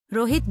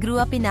Rohit grew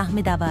up in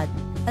Ahmedabad,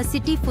 a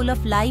city full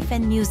of life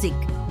and music.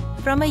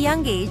 From a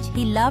young age,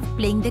 he loved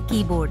playing the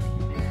keyboard.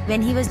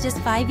 When he was just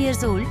 5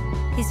 years old,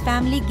 his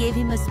family gave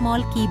him a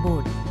small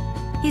keyboard.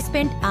 He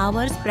spent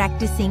hours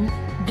practicing,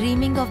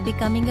 dreaming of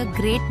becoming a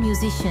great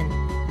musician.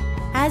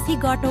 As he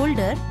got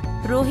older,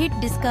 Rohit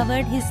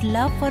discovered his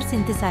love for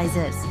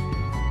synthesizers.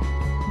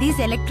 These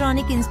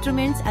electronic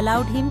instruments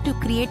allowed him to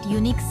create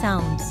unique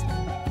sounds.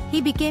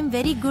 He became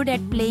very good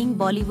at playing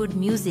Bollywood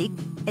music,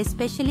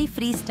 especially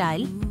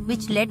freestyle,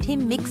 which let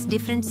him mix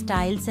different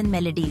styles and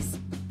melodies.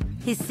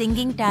 His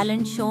singing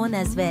talent shone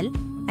as well,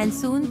 and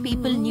soon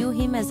people knew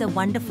him as a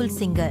wonderful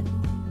singer.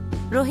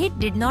 Rohit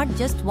did not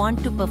just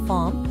want to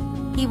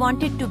perform, he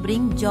wanted to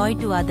bring joy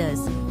to others.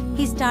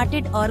 He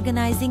started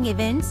organizing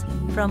events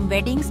from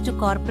weddings to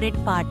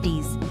corporate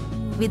parties.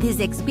 With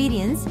his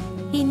experience,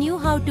 he knew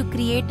how to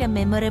create a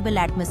memorable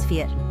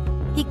atmosphere.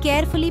 He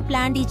carefully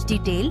planned each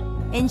detail,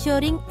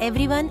 ensuring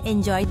everyone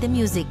enjoyed the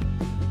music.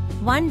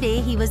 One day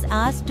he was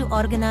asked to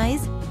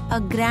organize a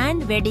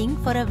grand wedding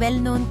for a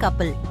well-known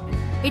couple.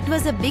 It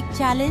was a big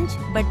challenge,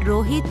 but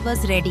Rohit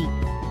was ready.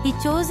 He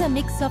chose a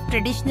mix of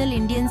traditional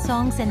Indian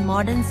songs and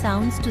modern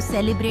sounds to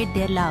celebrate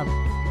their love.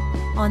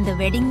 On the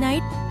wedding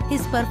night,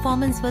 his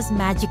performance was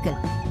magical.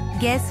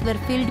 Guests were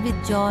filled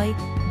with joy,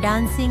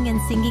 dancing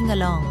and singing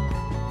along.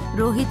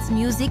 Rohit's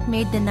music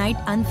made the night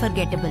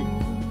unforgettable.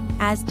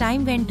 As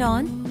time went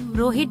on,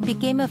 Rohit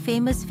became a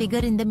famous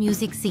figure in the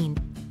music scene.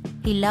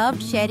 He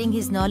loved sharing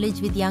his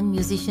knowledge with young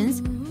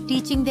musicians,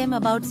 teaching them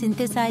about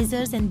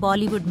synthesizers and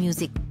Bollywood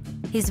music.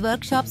 His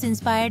workshops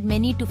inspired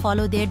many to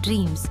follow their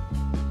dreams.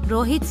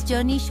 Rohit's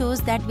journey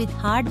shows that with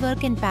hard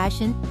work and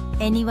passion,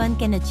 anyone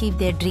can achieve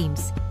their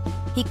dreams.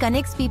 He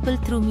connects people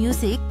through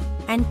music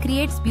and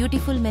creates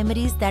beautiful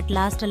memories that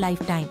last a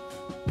lifetime.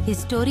 His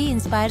story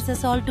inspires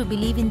us all to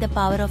believe in the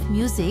power of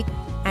music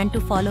and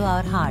to follow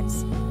our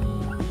hearts.